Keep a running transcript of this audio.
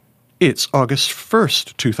It's August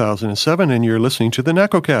 1st, 2007, and you're listening to the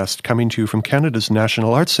NACOcast, coming to you from Canada's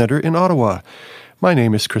National Arts Centre in Ottawa. My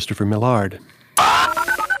name is Christopher Millard.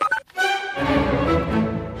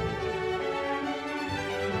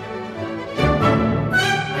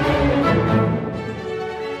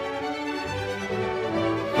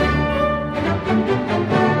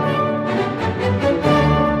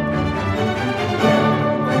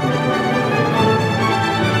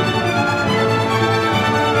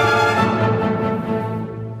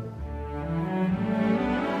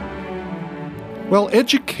 Well,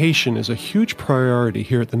 education is a huge priority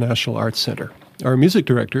here at the National Arts Centre. Our music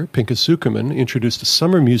director, Pinchas Zukerman, introduced a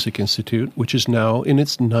Summer Music Institute, which is now in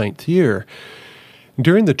its 9th year.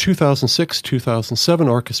 During the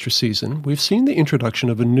 2006-2007 orchestra season, we've seen the introduction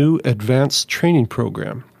of a new advanced training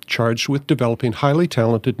program charged with developing highly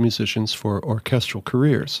talented musicians for orchestral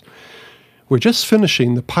careers. We're just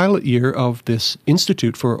finishing the pilot year of this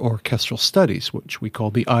Institute for Orchestral Studies, which we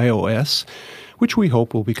call the IOS, which we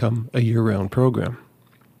hope will become a year-round program.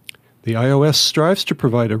 The IOS strives to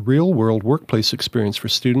provide a real-world workplace experience for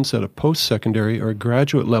students at a post-secondary or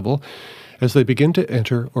graduate level as they begin to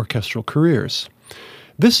enter orchestral careers.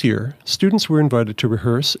 This year, students were invited to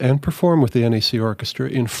rehearse and perform with the NAC Orchestra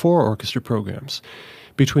in 4 orchestra programs.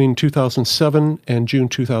 Between 2007 and June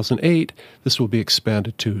 2008, this will be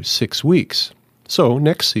expanded to 6 weeks. So,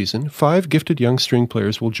 next season, 5 gifted young string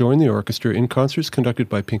players will join the orchestra in concerts conducted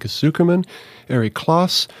by Pinchas Zukerman, Eric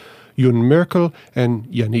Kloss, Jun Merkel, and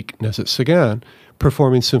Yannick Nézet-Séguin,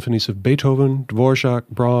 performing symphonies of Beethoven, Dvorak,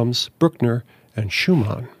 Brahms, Bruckner, and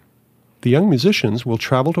Schumann. The young musicians will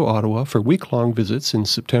travel to Ottawa for week-long visits in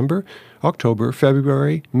September, October,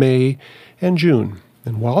 February, May, and June.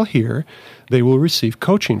 And while here, they will receive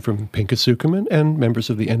coaching from Pinchas Zukerman and members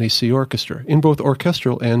of the NAC Orchestra in both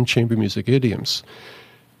orchestral and chamber music idioms.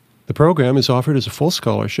 The program is offered as a full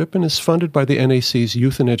scholarship and is funded by the NAC's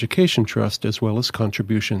Youth and Education Trust, as well as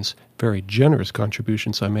contributions, very generous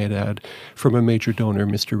contributions I might add, from a major donor,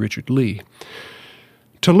 Mr. Richard Lee.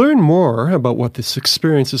 To learn more about what this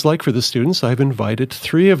experience is like for the students, I've invited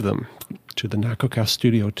 3 of them to the NACOcast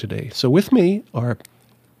studio today. So with me are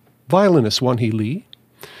violinist Wan-Hee Lee,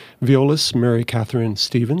 violist Mary Catherine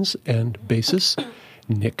Stevens, and bassist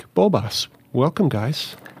Nick Bobas. Welcome,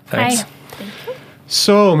 guys. Thanks. Hi.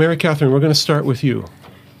 So, Mary Catherine, we're going to start with you.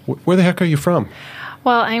 Where the heck are you from?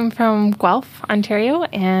 Well, I'm from Guelph, Ontario,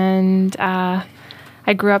 and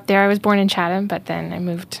I grew up there. I was born in Chatham, but then I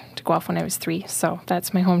moved to Guelph when I was 3, so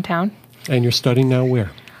that's my hometown. And you're studying now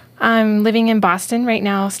where? I'm living in Boston right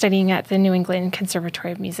now, studying at the New England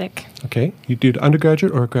Conservatory of Music. Okay. You did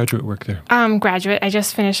undergraduate or graduate work there? Graduate. I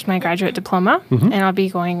just finished my graduate diploma, and I'll be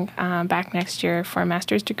going back next year for a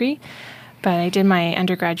master's degree. But I did my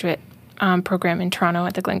undergraduate program in Toronto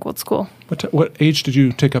at the Glen Gould School. What age did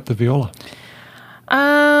you take up the viola?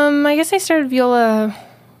 I guess I started viola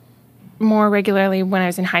more regularly when I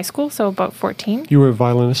was in high school, so about 14. You were a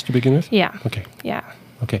violinist to begin with? Yeah. Okay. Yeah.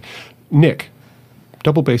 Okay. Nick,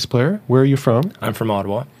 double bass player. Where are you from? I'm from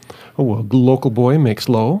Ottawa. Oh, well, the local boy makes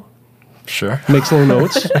low. Sure. Makes low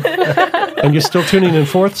notes. And you're still tuning in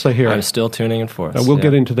fourths, I hear. I'm still tuning in fourths. We'll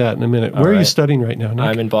get into that in a minute. Where are you studying right now, Nick?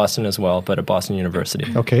 I'm in Boston as well, but at Boston University.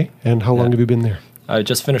 Okay. And how long have you been there? I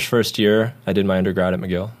just finished first year. I did my undergrad at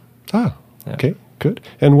McGill. Ah, okay. Good.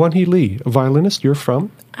 And Wan-Hee Lee, a violinist. You're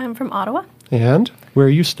from? I'm from Ottawa. And where are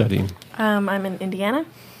you studying? I'm in Indiana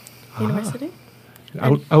University.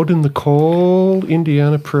 Out in the cold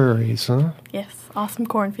Indiana prairies, huh? Yes, awesome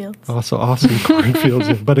cornfields. Also awesome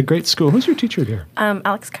cornfields, but a great school. Who's your teacher there?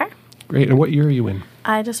 Alex Carr. Great. And what year are you in?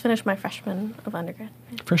 I just finished my freshman of undergrad.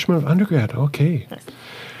 Freshman of undergrad. Okay. Yes.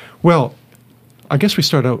 Well, I guess we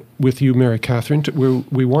start out with you, Mary Catherine.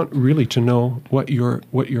 We want really to know what your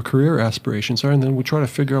career aspirations are, and then we try to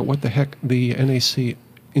figure out what the heck the NAC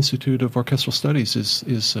Institute of Orchestral Studies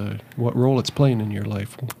is what role it's playing in your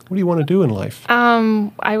life. What do you want to do in life?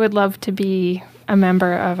 I would love to be a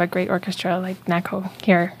member of a great orchestra like NACO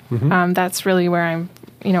here. That's really where I'm,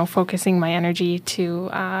 focusing my energy to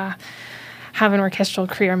have an orchestral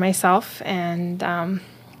career myself. And,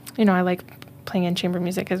 I like playing in chamber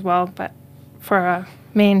music as well. But for a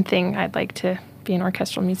main thing, I'd like to be an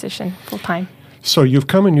orchestral musician full time. So you've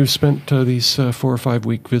come and you've spent these 4 or 5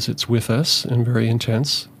 week visits with us, and very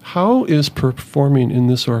intense. How is performing in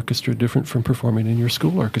this orchestra different from performing in your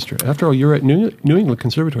school orchestra? After all, you're at New England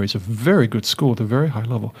Conservatory. It's a very good school at a very high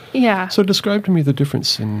level. Yeah. So describe to me the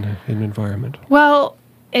difference in environment. Well,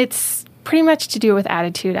 it's pretty much to do with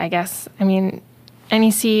attitude, I guess. I mean,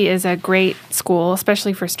 NEC is a great school,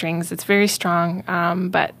 especially for strings. It's very strong,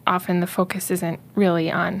 but often the focus isn't really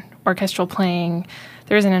on orchestral playing.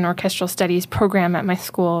 There isn't an orchestral studies program at my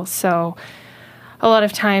school, so a lot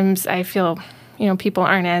of times I feel, people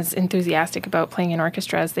aren't as enthusiastic about playing in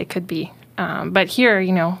orchestra as they could be. But here,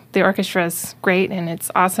 the orchestra is great, and it's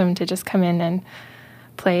awesome to just come in and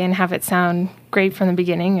play and have it sound great from the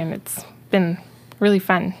beginning, and it's been really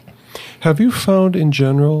fun. Have you found in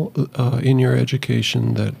general in your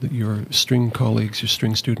education that your string colleagues, your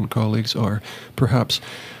string student colleagues, are perhaps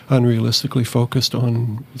unrealistically focused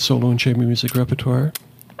on solo and chamber music repertoire?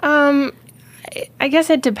 I guess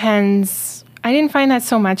it depends. I didn't find that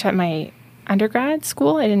so much at my undergrad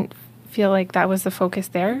school. I didn't feel like that was the focus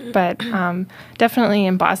there. But definitely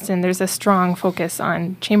in Boston, there's a strong focus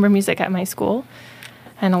on chamber music at my school.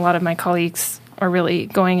 And a lot of my colleagues are really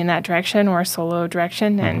going in that direction or solo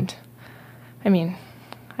direction. Mm-hmm. And I mean,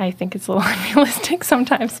 I think it's a little unrealistic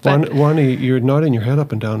sometimes. But Wani, you're nodding your head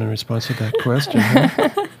up and down in response to that question.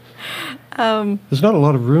 Huh? There's not a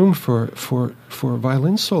lot of room for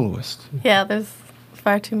violin soloists. Yeah, there's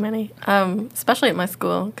far too many, especially at my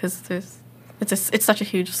school, because it's such a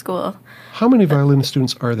huge school. How many violin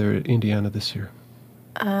students are there in Indiana this year?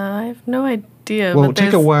 I have no idea. Well, but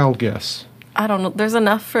take a wild guess. I don't know. There's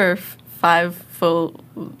enough for 5 full,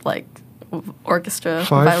 orchestra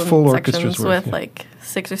 5 violin full sections orchestras with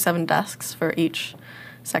 6 or 7 desks for each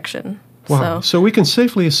section. Wow. So we can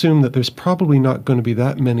safely assume that there's probably not going to be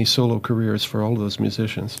that many solo careers for all of those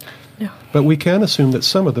musicians. No. But we can assume that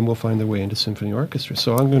some of them will find their way into symphony orchestra.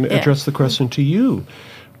 So I'm going to address the question to you.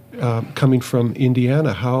 Coming from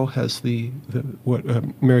Indiana, how has what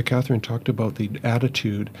Mary Catherine talked about, the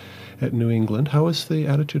attitude at New England, how is the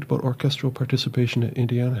attitude about orchestral participation at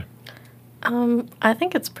Indiana? I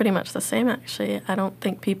think it's pretty much the same, actually. I don't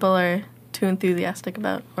think people are too enthusiastic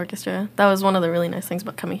about orchestra. That was one of the really nice things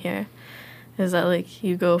about coming here, is that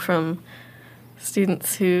you go from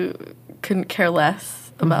students who couldn't care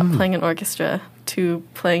less about playing an orchestra to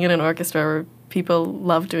playing in an orchestra where people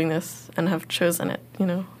love doing this and have chosen it,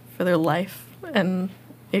 for their life. And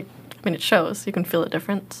it shows. You can feel the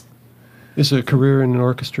difference. Is a career in an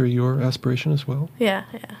orchestra your aspiration as well? Yeah.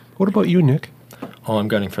 What about you, Nick? Oh, I'm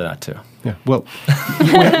gunning for that too. Yeah, well,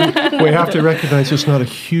 we have to recognize there's not a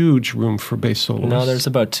huge room for bass soloists. No, there's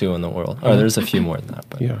about 2 in the world. Oh, there's a few more than that.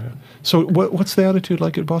 But. Yeah. So what's the attitude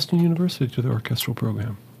like at Boston University to the orchestral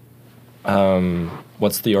program?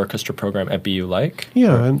 What's the orchestra program at BU like?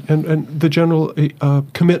 Yeah, and the general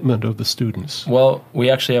commitment of the students. Well, we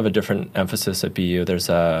actually have a different emphasis at BU. There's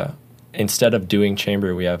instead of doing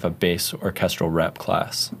chamber, we have a bass orchestral rep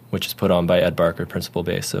class, which is put on by Ed Barker, principal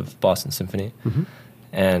bass of Boston Symphony. Mm-hmm.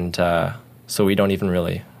 And so we don't even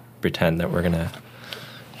really pretend that we're going to,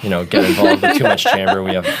 get involved with too much chamber.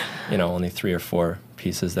 We have, only 3 or 4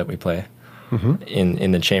 pieces that we play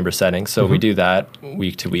in the chamber setting. So we do that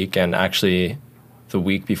week to week. And actually, the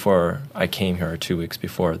week before I came here, or 2 weeks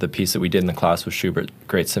before, the piece that we did in the class was Schubert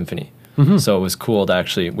Great Symphony. Mm-hmm. So it was cool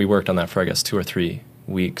to we worked on that for, 2 or 3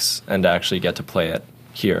 weeks and to actually get to play it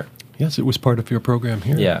here. Yes, it was part of your program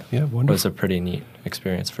here. Yeah, wonderful. It was a pretty neat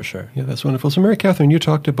experience for sure. Yeah, that's wonderful. So, Mary Catherine, you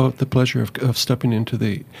talked about the pleasure of stepping into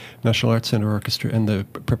the National Arts Centre Orchestra and the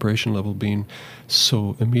preparation level being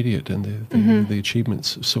so immediate and the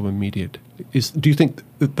achievements so immediate. Do you think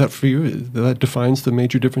that for you, that defines the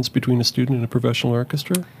major difference between a student and a professional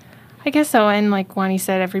orchestra? I guess so. And like Wani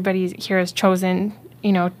said, everybody here has chosen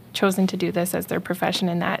to do this as their profession,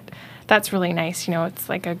 and that's really nice. It's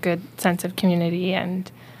like a good sense of community,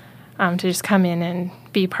 and to just come in and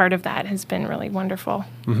be part of that has been really wonderful.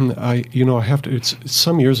 Mm-hmm. I have to. It's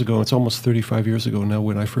some years ago. It's almost 35 years ago now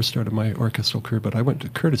when I first started my orchestral career. But I went to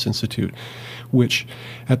Curtis Institute, which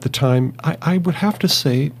at the time I would have to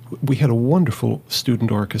say we had a wonderful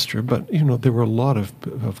student orchestra. But there were a lot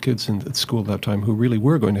of kids at school at that time who really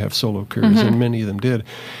were going to have solo careers, and many of them did.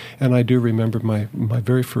 And I do remember my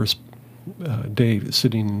very first day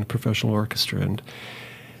sitting in a professional orchestra, and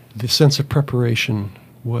the sense of preparation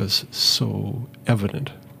was so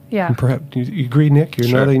evident. Yeah. And perhaps you agree, Nick? You're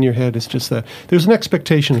Sure. nodding your head. It's just that there's an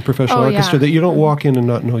expectation in professional orchestra that you don't walk in and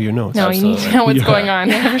not know your notes. No, Absolutely. you need to know what's going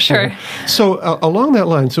on for sure. So along that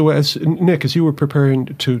line, so as Nick, as you were preparing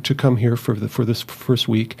to come here for this first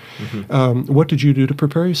week, what did you do to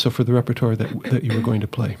prepare yourself for the repertoire that you were going to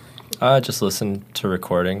play? Just listened to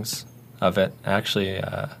recordings of it. I actually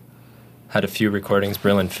had a few recordings.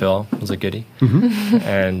 Brilliant Phil was a goodie.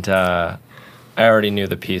 And I already knew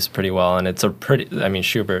the piece pretty well, and it's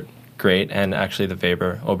Schubert, great, and actually the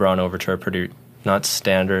Weber Oberon Overture are pretty, not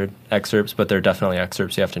standard excerpts, but they're definitely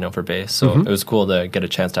excerpts you have to know for bass, so it was cool to get a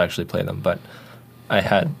chance to actually play them, but I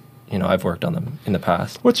had I've worked on them in the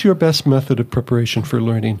past. What's your best method of preparation for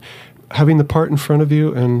learning? Having the part in front of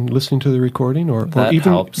you and listening to the recording, or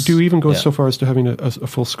even helps. do you even go Yeah. so far as to having a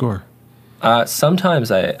full score?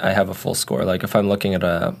 Sometimes I have a full score. Like if I'm looking at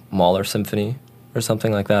a Mahler symphony or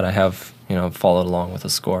something like that, I have followed along with a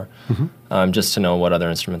score, just to know what other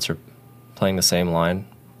instruments are playing the same line.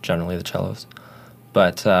 Generally the cellos,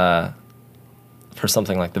 but for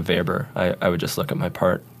something like the Weber, I would just look at my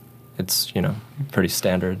part. It's pretty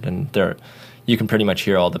standard, and you can pretty much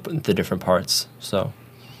hear all the different parts. So.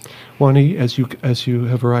 Wani, as you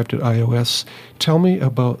have arrived at IOS, tell me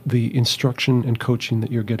about the instruction and coaching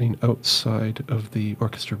that you're getting outside of the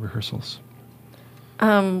orchestra rehearsals.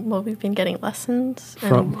 Well, we've been getting lessons.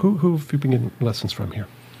 From who have you been getting lessons from here?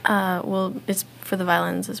 Well, it's for the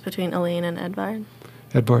violins. It's between Elaine and Edvard.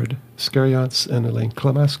 Edvard Skariance and Elaine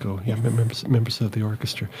Klamasco, members of the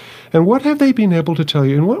orchestra. And what have they been able to tell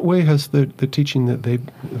you? In what way has the teaching that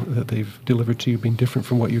they've delivered to you been different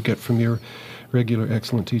from what you get from your regular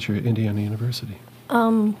excellent teacher at Indiana University?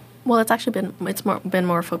 Well, it's actually been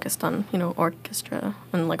more focused on orchestra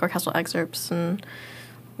and like orchestral excerpts and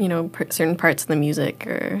certain parts of the music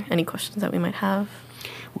or any questions that we might have.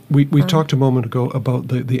 We talked a moment ago about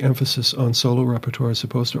the emphasis on solo repertoire as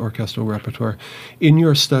opposed to orchestral repertoire. In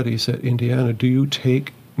your studies at Indiana, do you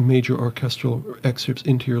take major orchestral excerpts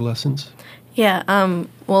into your lessons? Yeah.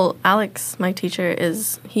 Well, Alex, my teacher,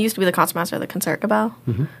 he used to be the concertmaster of the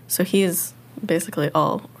Concertgebouw, so he's basically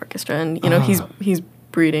all orchestra, and he's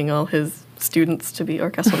breeding all his students to be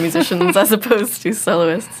orchestral musicians as opposed to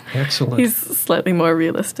soloists. Excellent. He's slightly more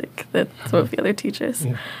realistic than some of the other teachers.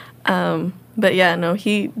 Yeah. But yeah, no,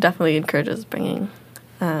 he definitely encourages bringing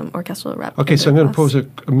orchestral rep. Okay, so I'm going to pose a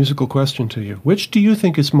musical question to you. Which do you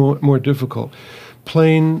think is more difficult,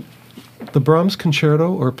 playing the Brahms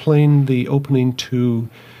Concerto or playing the opening to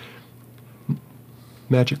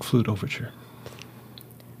Magic Flute Overture?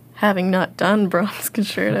 Having not done Brahms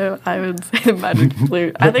Concerto, I would say the Magic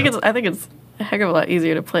Flute. I think it's a heck of a lot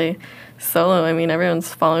easier to play solo. I mean,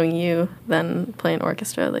 everyone's following you than playing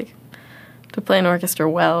orchestra. Like, to play an orchestra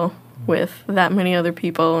well with that many other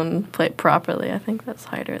people and play it properly, I think that's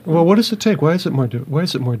harder. Well, what does it take? Why is it more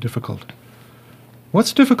difficult?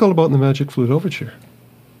 What's difficult about the Magic Flute Overture?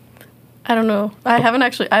 I don't know. I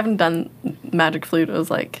haven't done Magic Flute. It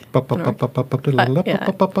was like I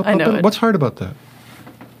know it. What's hard about that?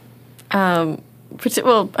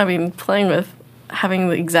 Well, I mean, playing with having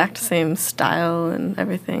the exact same style and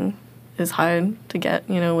everything is hard to get,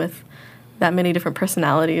 with that many different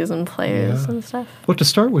personalities and players and stuff. Well, to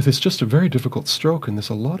start with, it's just a very difficult stroke, and there's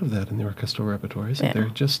a lot of that in the orchestral repertoire, isn't there?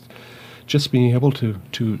 Just being able to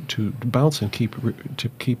bounce and keep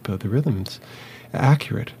the rhythms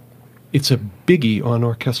accurate. It's a biggie on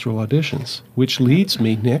orchestral auditions, which leads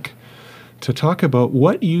me, Nick, to talk about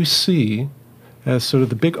what you see as sort of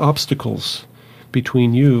the big obstacles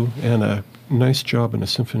between you and a nice job in a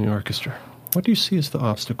symphony orchestra. What do you see as the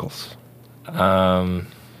obstacles?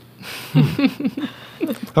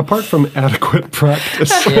 Apart from adequate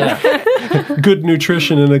practice, good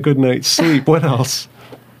nutrition, and a good night's sleep, what else?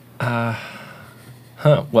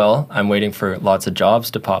 Well, I'm waiting for lots of jobs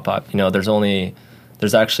to pop up.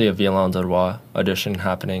 There's actually a Violon de Roi audition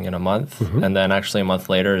happening in a month, and then actually a month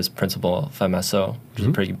later is Principal Famesso, which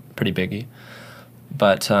is pretty biggie.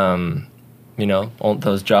 But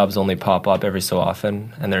those jobs only pop up every so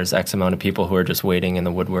often, and there's X amount of people who are just waiting in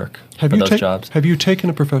the woodwork for those jobs. Have you taken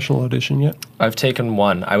a professional audition yet? I've taken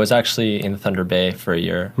one. I was actually in Thunder Bay for a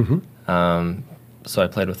year. So I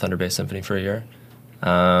played with Thunder Bay Symphony for a year.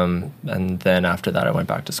 And then after that, I went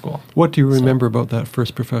back to school. What do you remember about that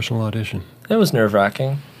first professional audition? It was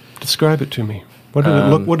nerve-wracking. Describe it to me. What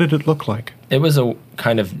did it look like? It was a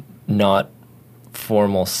kind of not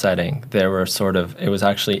formal setting. It was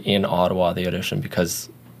actually in Ottawa, the audition, because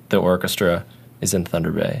the orchestra is in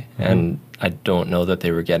Thunder Bay. And I don't know that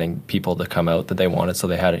they were getting people to come out that they wanted, so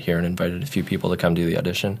they had it here and invited a few people to come do the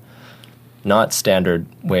audition. Not standard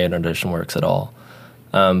way an audition works at all.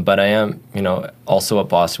 But I am, also at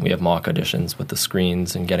Boston, we have mock auditions with the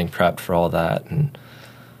screens and getting prepped for all that. And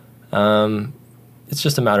it's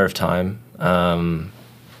just a matter of time.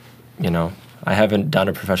 I haven't done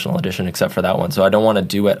a professional audition except for that one, so I don't want to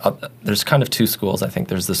do it. There's kind of two schools, I think.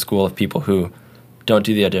 There's the school of people who don't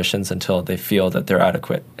do the auditions until they feel that they're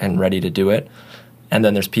adequate and ready to do it. And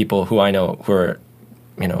then there's people who I know who are,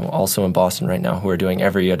 also in Boston right now, who are doing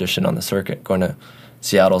every audition on the circuit, going to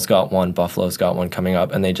Seattle's got one, Buffalo's got one coming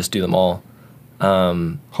up, and they just do them all.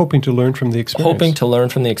 Hoping to learn from the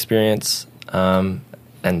experience.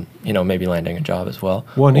 and maybe landing a job as well.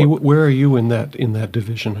 Juan, where are you in that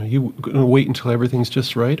division? Are you going to wait until everything's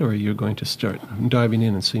just right, or are you going to start diving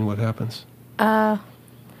in and seeing what happens? I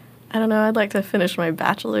don't know. I'd like to finish my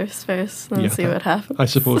bachelor's first and see what happens. I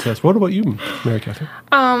suppose that's. What about you, Mary Catherine?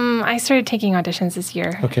 I started taking auditions this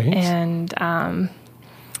year. Okay. And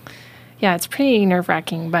it's pretty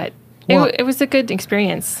nerve-wracking, but it was a good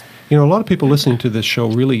experience. A lot of people listening to this show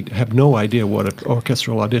really have no idea what an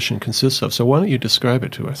orchestral audition consists of. So why don't you describe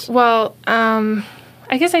it to us? Well,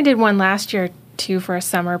 I guess I did one last year, too, for a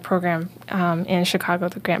summer program in Chicago,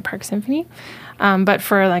 the Grant Park Symphony. But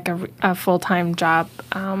for like a full-time job,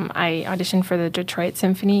 I auditioned for the Detroit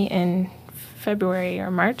Symphony in February or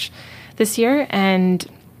March this year. And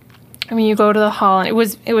I mean, you go to the hall, and it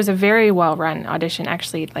was a very well-run audition,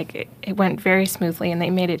 actually. Like, it went very smoothly, and they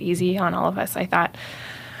made it easy on all of us, I thought.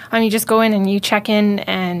 You just go in and you check in,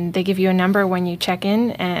 and they give you a number when you check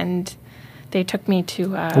in, and they took me to...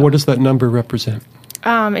 what does that number represent?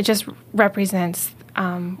 It just represents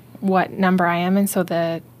what number I am, and so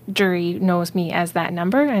the jury knows me as that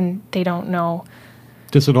number, and they don't know...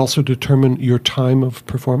 Does it also determine your time of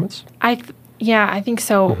performance? I think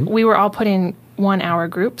so. Mm-hmm. We were all put in 1-hour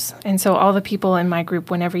groups, and so all the people in my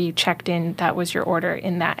group, whenever you checked in, that was your order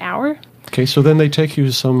in that hour. Okay, so then they take you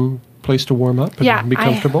to some place to warm up and be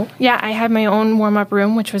comfortable? I had my own warm-up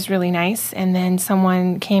room, which was really nice, and then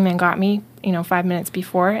someone came and got me, 5 minutes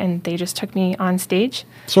before, and they just took me on stage.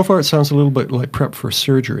 So far, it sounds a little bit like prep for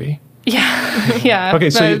surgery. Yeah. Okay,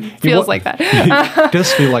 so it feels like that. It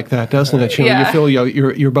does feel like that, doesn't it? You feel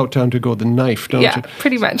you're about to undergo the knife, don't you? Yeah,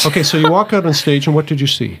 pretty much. Okay, so you walk out on stage, and what did you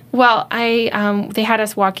see? Well, they had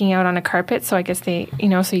us walking out on a carpet, so I guess they,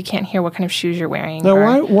 so you can't hear what kind of shoes you're wearing.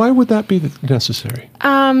 Now, why would that be necessary?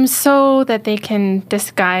 So that they can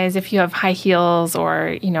disguise if you have high heels,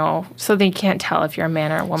 or so they can't tell if you're a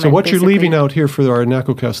man or a woman. So what you're leaving out here for our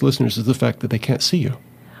NACOcast listeners is the fact that they can't see you.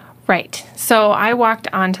 Right. So I walked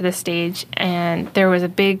onto the stage, and there was a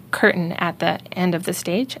big curtain at the end of the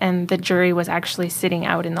stage, and the jury was actually sitting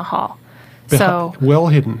out in the hall. So well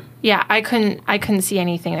hidden. Yeah, I couldn't see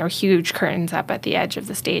anything. There were huge curtains up at the edge of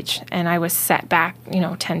the stage, and I was set back,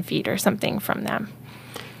 10 feet or something from them.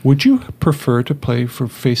 Would you prefer to play for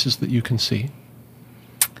faces that you can see?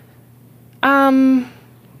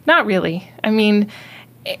 Not really. I mean,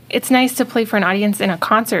 it's nice to play for an audience in a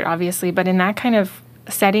concert, obviously, but in that kind of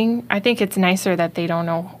setting, I think it's nicer that they don't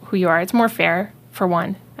know who you are. It's more fair, for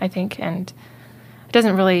one, I think, and it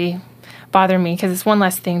doesn't really bother me because it's one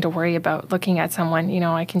less thing to worry about looking at someone.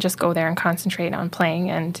 I can just go there and concentrate on playing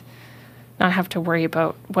and not have to worry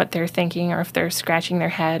about what they're thinking or if they're scratching their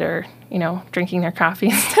head or, drinking their coffee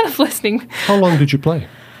instead of listening. How long did you play?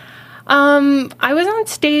 I was on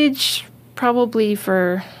stage probably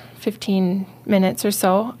for 15 minutes or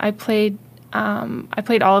so. I played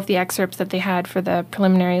all of the excerpts that they had for the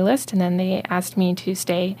preliminary list, and then they asked me to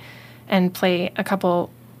stay and play a couple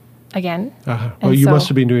again. Uh-huh. Well, you must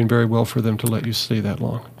have been doing very well for them to let you stay that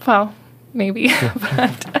long. Well, maybe.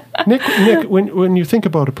 Yeah. Nick, when you think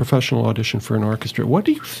about a professional audition for an orchestra, what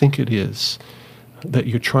do you think it is that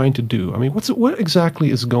you're trying to do? I mean, what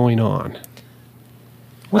exactly is going on?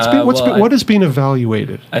 What is being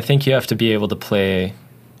evaluated? I think you have to be able to play,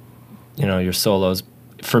 your solos.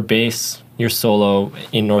 For bass, your solo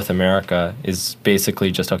in North America is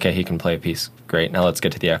basically just, okay, he can play a piece. Great, now let's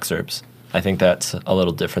get to the excerpts. I think that's a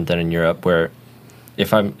little different than in Europe, where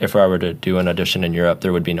if I were to do an audition in Europe,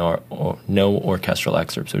 there would be no orchestral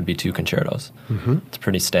excerpts. It would be 2 concertos. Mm-hmm. It's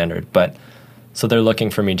pretty standard. But so they're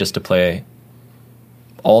looking for me just to play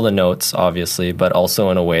all the notes, obviously, but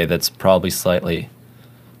also in a way that's probably slightly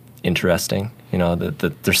interesting.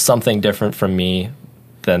 That there's something different from me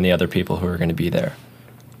than the other people who are going to be there.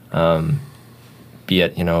 Be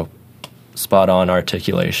it, spot on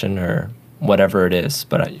articulation or whatever it is.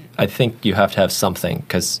 But I think you have to have something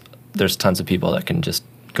because there's tons of people that can just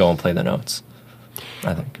go and play the notes,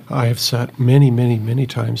 I think. I have sat many, many, many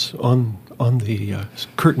times on the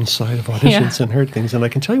curtain side of auditions and heard things. And I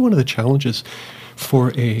can tell you one of the challenges for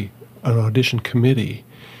an audition committee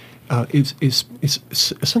is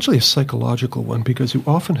essentially a psychological one, because you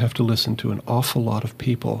often have to listen to an awful lot of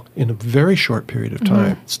people in a very short period of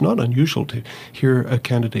time. Mm-hmm. It's not unusual to hear a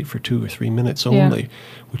candidate for 2 or 3 minutes only,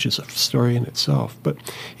 which is a story in itself. But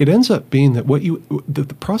it ends up being that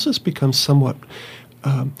the process becomes somewhat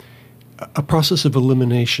a process of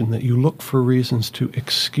elimination, that you look for reasons to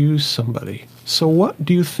excuse somebody. So what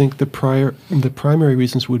do you think the primary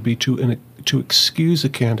reasons would be to to excuse a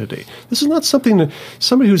candidate. This is not something that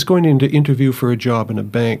somebody who's going in to interview for a job in a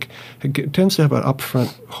bank tends to have an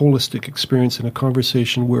upfront, holistic experience in a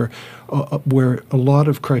conversation where a lot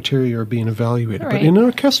of criteria are being evaluated. Right. But in an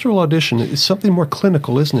orchestral audition, it's something more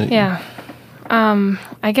clinical, isn't it? Yeah.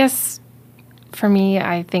 I guess for me,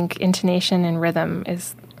 I think intonation and rhythm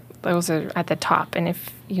those are at the top, and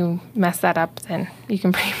if you mess that up, then you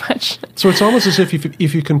can pretty much. So it's almost as if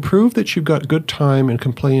you can prove that you've got good time and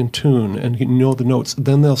can play in tune and you know the notes,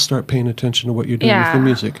 then they'll start paying attention to what you're doing with the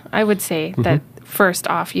music. I would say that first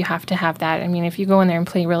off, you have to have that. I mean, if you go in there and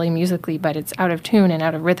play really musically, but it's out of tune and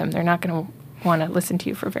out of rhythm, they're not going to want to listen to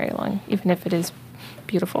you for very long, even if it is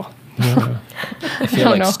beautiful. Yeah. I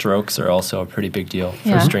feel like strokes are also a pretty big deal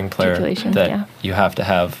for a string player. That you have to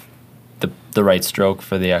have the right stroke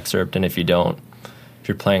for the excerpt, and if you don't, if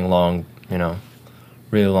you're playing long,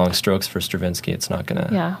 really long strokes for Stravinsky, it's not gonna.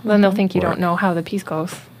 Yeah, then they'll think you don't know how the piece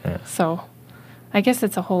goes. Yeah. So, I guess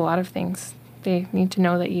it's a whole lot of things. They need to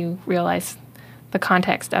know that you realize the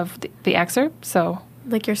context of the excerpt. So,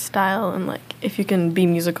 like your style, and like if you can be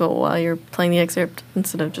musical while you're playing the excerpt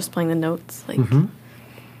instead of just playing the notes, like.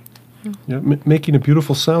 Yeah, making a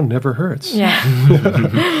beautiful sound never hurts.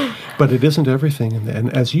 Yeah. But it isn't everything,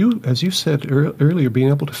 and as you said earlier, being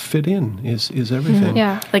able to fit in is everything.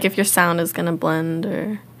 Yeah. Like if your sound is going to blend,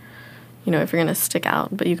 or if you're going to stick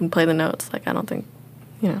out, but you can play the notes. Like I don't think,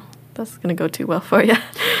 that's going to go too well for you.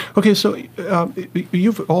 Okay, so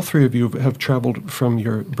all three of you have traveled from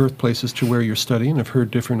your birthplaces to where you're studying. I've heard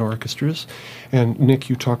different orchestras, and Nick,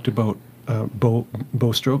 you talked about bow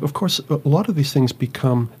stroke. Of course, a lot of these things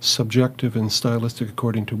become subjective and stylistic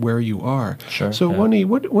according to where you are. Sure. So, Wani,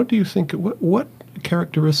 what do you think? What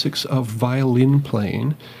characteristics of violin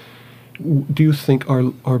playing do you think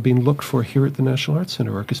are being looked for here at the National Arts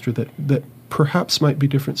Centre Orchestra that perhaps might be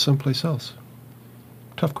different someplace else?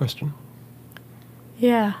 Tough question.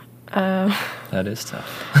 Yeah. That is tough.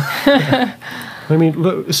 I mean,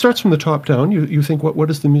 it starts from the top down. You think, what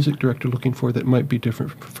is the music director looking for that might be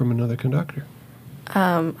different from another conductor?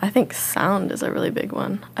 I think sound is a really big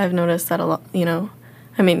one. I've noticed that a lot,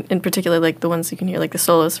 I mean, in particular, like the ones you can hear, like the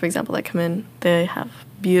solos, for example, that come in, they have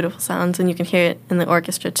beautiful sounds, and you can hear it in the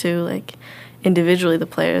orchestra too. Like individually, the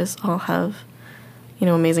players all have,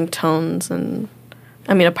 amazing tones, and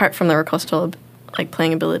I mean, apart from the orchestral, like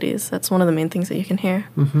playing abilities, that's one of the main things that you can hear.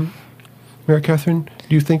 Mm-hmm. Mary Catherine,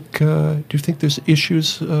 do you think there's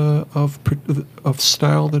issues of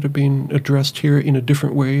style that are being addressed here in a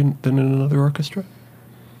different way than in another orchestra?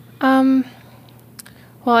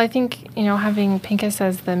 Well, I think having Pinchas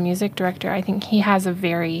as the music director, I think he has a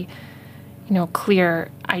very clear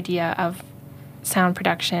idea of sound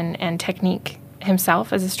production and technique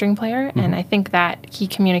himself as a string player, and I think that he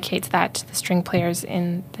communicates that to the string players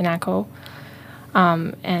in the NACO,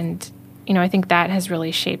 and. I think that has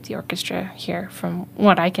really shaped the orchestra here from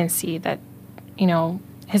what I can see, that,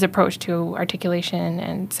 his approach to articulation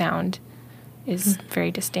and sound is very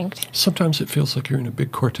distinct. Sometimes it feels like you're in a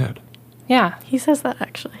big quartet. Yeah. He says that,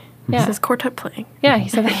 actually. Yeah. He says quartet playing. Yeah, he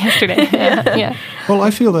said that yesterday. Yeah. Well, I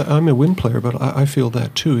feel that I'm a wind player, but I feel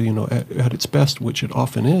that too, at its best, which it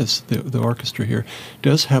often is, the orchestra here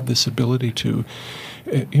does have this ability to,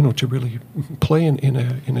 to really play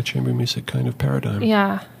in a chamber music kind of paradigm.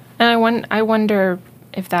 Yeah. And I wonder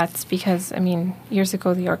if that's because, years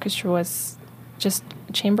ago the orchestra was just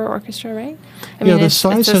a chamber orchestra, right? The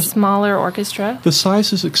size it's a smaller orchestra. The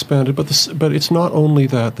size has expanded, but it's not only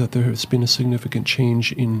that there has been a significant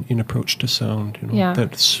change in approach to sound.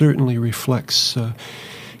 That certainly reflects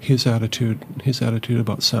his attitude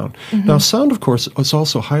about sound. Mm-hmm. Now, sound, of course, is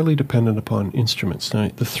also highly dependent upon instruments.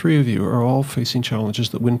 Now, the three of you are all facing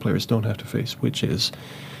challenges that wind players don't have to face, which is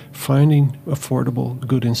finding affordable,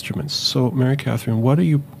 good instruments. So, Mary Catherine, what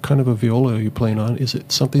kind of a viola are you playing on? Is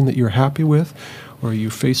it something that you're happy with, or are you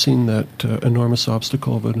facing that enormous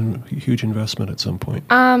obstacle of a huge investment at some point?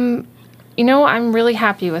 I'm really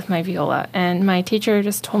happy with my viola, and my teacher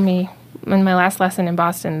just told me in my last lesson in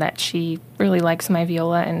Boston that she really likes my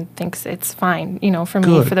viola and thinks it's fine, for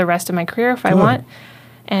me for the rest of my career if I want.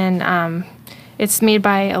 And it's made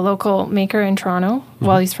by a local maker in Toronto. Mm-hmm.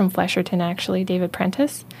 Well, he's from Flesherton, actually, David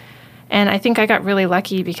Prentice. And I think I got really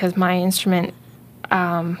lucky because my instrument,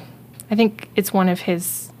 I think it's one of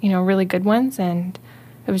his, really good ones. And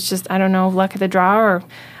it was just, I don't know, luck of the draw, or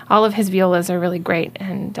all of his violas are really great.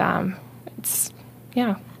 And it's,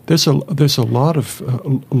 yeah. There's a lot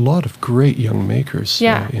of great young makers.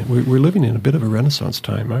 Yeah. We're living in a bit of a Renaissance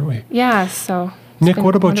time, aren't we? Yeah, so... Nick,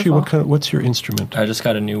 what about you? What's your instrument? I just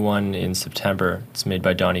got a new one in September. It's made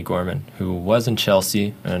by Donnie Gorman, who was in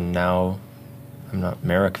Chelsea, and now,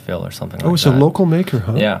 Merrickville or something like that. Oh, it's a local maker,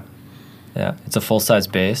 huh? Yeah. Yeah, it's a full-size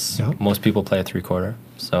bass. Yeah. Most people play a 3/4,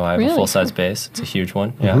 so I have Really? a full-size bass. It's a huge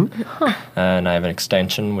one, yeah. And I have an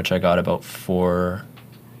extension, which I got about 4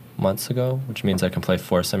 months ago, which means I can play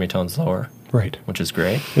 4 semitones lower, Right. which is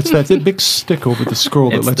great. It's that big stick over the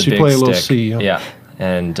scroll that It's lets the you big play a little stick. C. Yeah,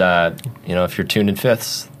 and if you're tuned in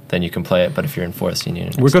fifths, then you can play it. But if you're in fourths, you need an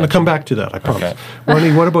We're going to extension. come back to that, I promise. Okay.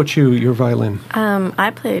 Wani, what about you, your violin?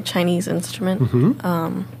 I play a Chinese instrument.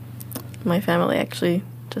 My family actually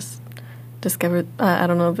just discovered. I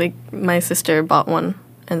don't know. My sister bought one,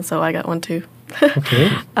 and so I got one too.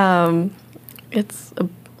 Okay.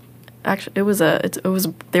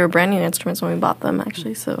 They were brand new instruments when we bought them.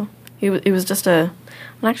 Actually, so it was just a.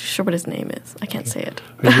 I'm not actually sure what his name is. I can't say it.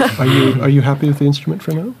 Are you happy with the instrument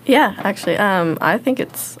for now? Yeah, actually, I think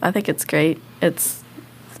it's great. It's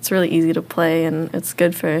really easy to play, and it's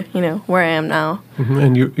good for where I am now. Mm-hmm.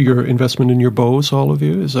 And your investment in your bows, all of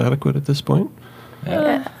you, is adequate at this point?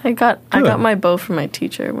 Yeah, I got my bow from my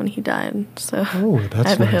teacher when he died, so Oh, that's I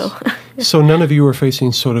have nice. a hill. So none of you are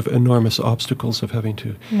facing sort of enormous obstacles of having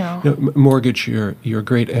to No. mortgage your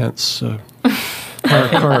great aunt's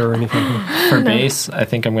car or anything. For bass, I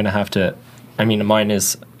think I'm going to have to. I mean, mine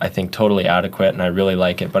is, I think, totally adequate, and I really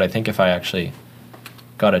like it. But I think if I actually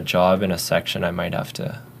got a job in a section, I might have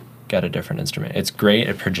to get a different instrument. It's great,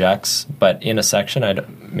 it projects, but in a section,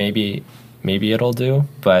 maybe it'll do.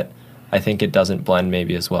 But I think it doesn't blend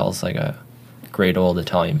maybe as well as like a great old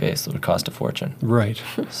Italian bass that would cost a fortune. Right.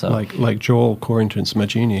 So Like Joel Corrington's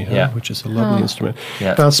Maggini, Yeah. which is a lovely instrument.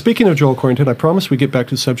 Yeah. Now, speaking of Joel Corrington, I promise we get back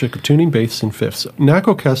to the subject of tuning bass and fifths.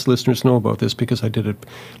 NACOcast listeners know about this because I did a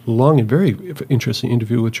long and very interesting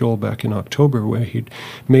interview with Joel back in October where he'd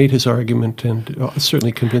made his argument and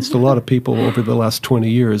certainly convinced a lot of people over the last 20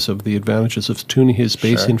 years of the advantages of tuning his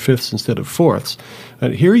bass Sure. in fifths instead of fourths.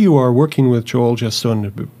 And here you are working with Joel just on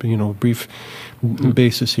a brief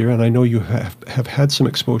basis here, and I know you have had some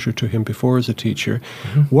exposure to him before as a teacher.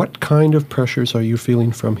 What kind of pressures are you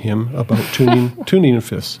feeling from him about tuning in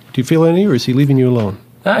fifths? Do you feel any, or is he leaving you alone?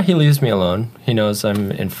 He leaves me alone. He knows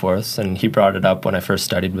I'm in fourths, and he brought it up when I first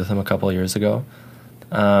studied with him a couple of years ago.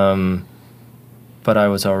 But I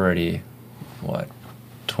was already,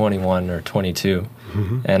 21 or 22,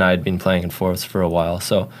 and I'd been playing in fourths for a while.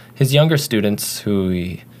 So his younger students who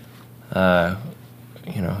he,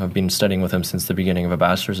 have been studying with him since the beginning of a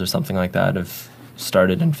bachelor's or something like that have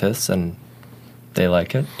started in fifths, and they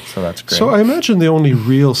like it, so that's great. So I imagine the only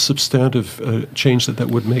real substantive change that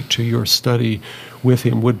would make to your study with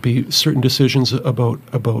him would be certain decisions about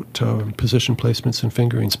position placements and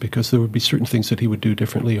fingerings, because there would be certain things that he would do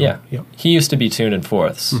differently. Yeah. He used to be tuned in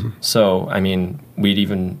fourths, so I mean, we'd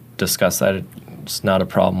even discuss that. It's not a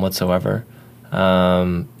problem whatsoever.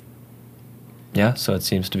 So it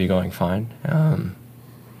seems to be going fine.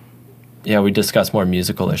 We discuss more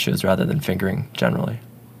musical issues rather than fingering generally.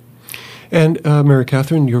 And Mary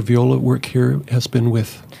Catherine, your viola work here has been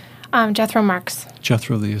with Jethro Marks.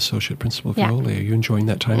 Jethro, the associate principal of Yeah. viola. Are you enjoying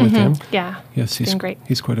that time with him? Yeah. Yes, It's been great.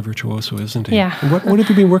 He's quite a virtuoso, isn't he? Yeah. And what have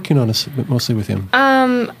you been working on mostly with him?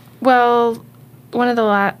 Well, one of the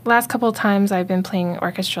last couple of times I've been playing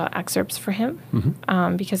orchestral excerpts for him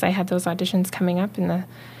because I had those auditions coming up in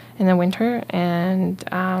the winter, and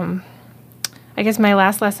I guess my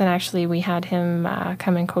last lesson actually we had him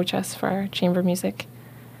come and coach us for our chamber music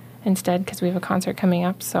instead because we have a concert coming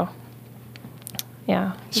up. So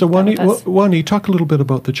yeah. So he's done with us. Wani, talk a little bit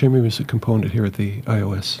about the chamber music component here at the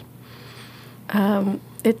IOS.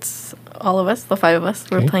 It's all of us, the 5 of us.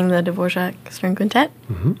 Okay. We're playing the Dvorak String Quintet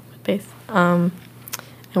with bass. And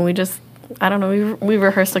we just, I don't know, we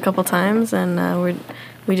rehearsed a couple times, and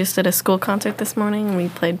we just did a school concert this morning, and we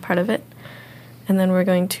played part of it. And then we're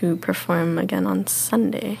going to perform again on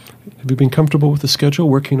Sunday. Have you been comfortable with the schedule,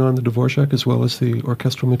 working on the Dvorak as well as the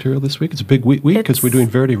orchestral material this week? It's a big week because we're doing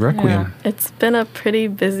Verdi Requiem. It's been a pretty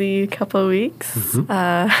busy couple of weeks.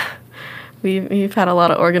 We've had a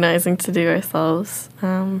lot of organizing to do ourselves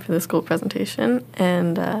for the school presentation,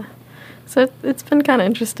 and so it's been kind of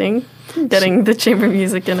interesting getting the chamber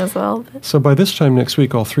music in as well. So by this time next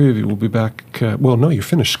week, all 3 of you will be back. You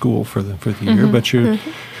finished school for the year, but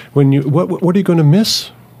what are you going to miss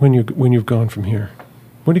when you've gone from here?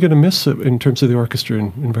 What are you going to miss in terms of the orchestra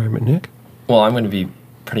environment, Nick? Well, I'm going to be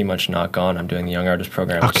pretty much not gone. I'm doing the Young Artist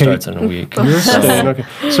Program, which Okay. starts in a week. You're staying, okay.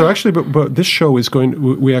 So actually, but this show is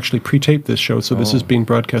we actually pre-taped this show, so this is being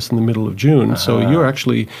broadcast in the middle of June. So you're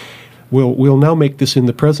actually, we'll now make this in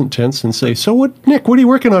the present tense and say, so Nick, what are you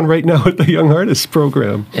working on right now at the Young Artists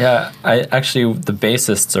Program? Yeah, the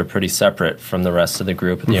bassists are pretty separate from the rest of the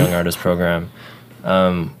group at the Young Artist Program.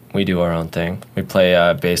 We do our own thing. We play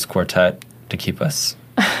a bass quartet to keep us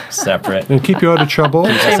separate. And keep you out of trouble.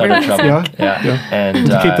 Keeps us out of trouble. Yeah. And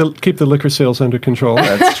keep the liquor sales under control.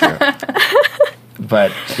 that's true.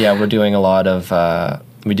 But yeah, we're doing a lot of,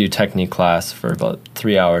 we do technique class for about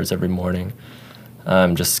 3 hours every morning.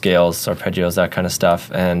 Just scales, arpeggios, that kind of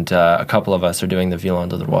stuff. And a couple of us are doing the Violon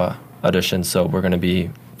de Roi audition, so we're going to be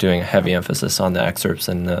doing a heavy emphasis on the excerpts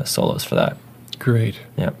and the solos for that. Great.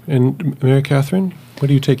 Yeah. And Mary Catherine, what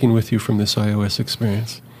are you taking with you from this iOS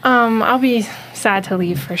experience? I'll be sad to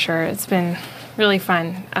leave for sure. It's been really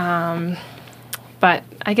fun. But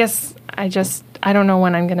I guess I don't know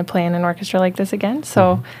when I'm going to play in an orchestra like this again.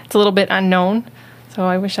 So it's a little bit unknown. So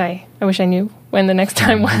I wish I knew when the next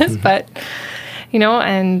time was. But,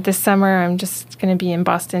 and this summer I'm just going to be in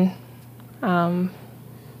Boston on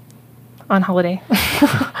holiday.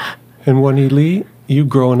 And Wani Lee, you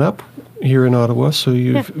growing up here in Ottawa, so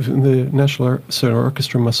the National Art Center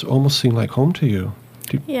Orchestra must almost seem like home to you.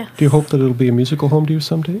 Yes. Do you hope that it'll be a musical home to you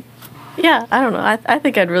someday? Yeah, I don't know. I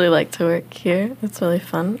think I'd really like to work here. It's really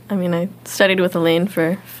fun. I mean, I studied with Elaine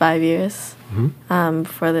for 5 years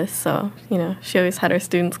before this, so, she always had her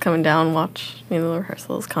students coming down, watch, the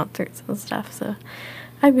rehearsals, concerts and stuff, so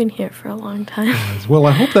I've been here for a long time. Well,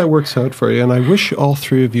 I hope that works out for you, and I wish all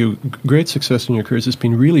three of you great success in your careers. It's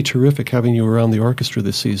been really terrific having you around the orchestra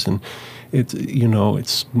this season.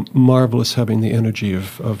 It's marvelous having the energy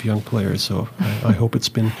of young players, so I hope it's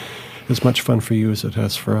been as much fun for you as it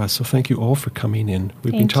has for us. So thank you all for coming in.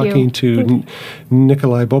 We've been talking to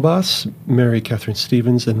Nikolai Bobas, Mary Catherine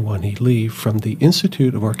Stevens, and Wani Lee from the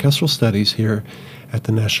Institute of Orchestral Studies here at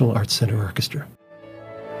the National Arts Center Orchestra.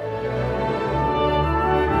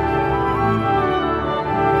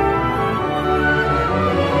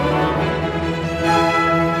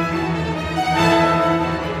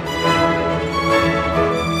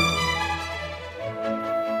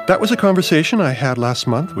 That was a conversation I had last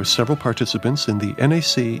month with several participants in the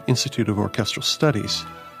NAC Institute of Orchestral Studies.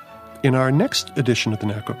 In our next edition of the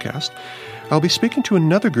NACOcast, I'll be speaking to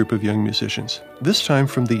another group of young musicians, this time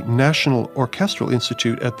from the National Orchestral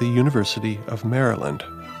Institute at the University of Maryland.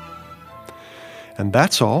 And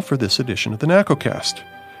that's all for this edition of the NACOcast.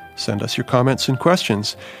 Send us your comments and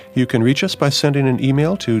questions. You can reach us by sending an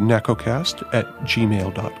email to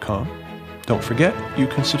nacocast@gmail.com. Don't forget, you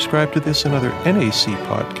can subscribe to this and other NAC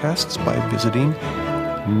podcasts by visiting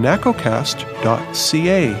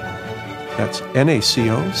nacocast.ca. That's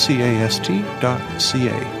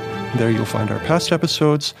nacocast.ca. There you'll find our past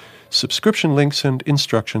episodes, subscription links, and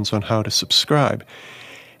instructions on how to subscribe.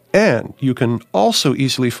 And you can also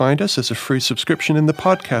easily find us as a free subscription in the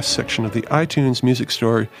podcast section of the iTunes Music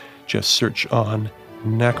Store. Just search on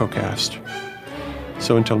NACOcast.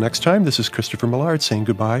 So until next time, this is Christopher Millard saying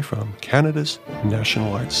goodbye from Canada's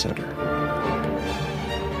National Arts Centre.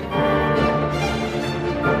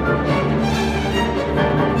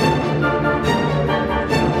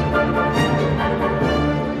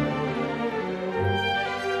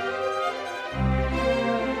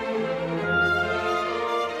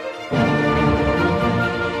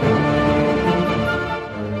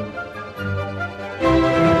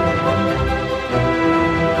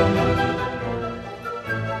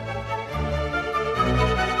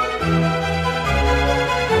 Thank you.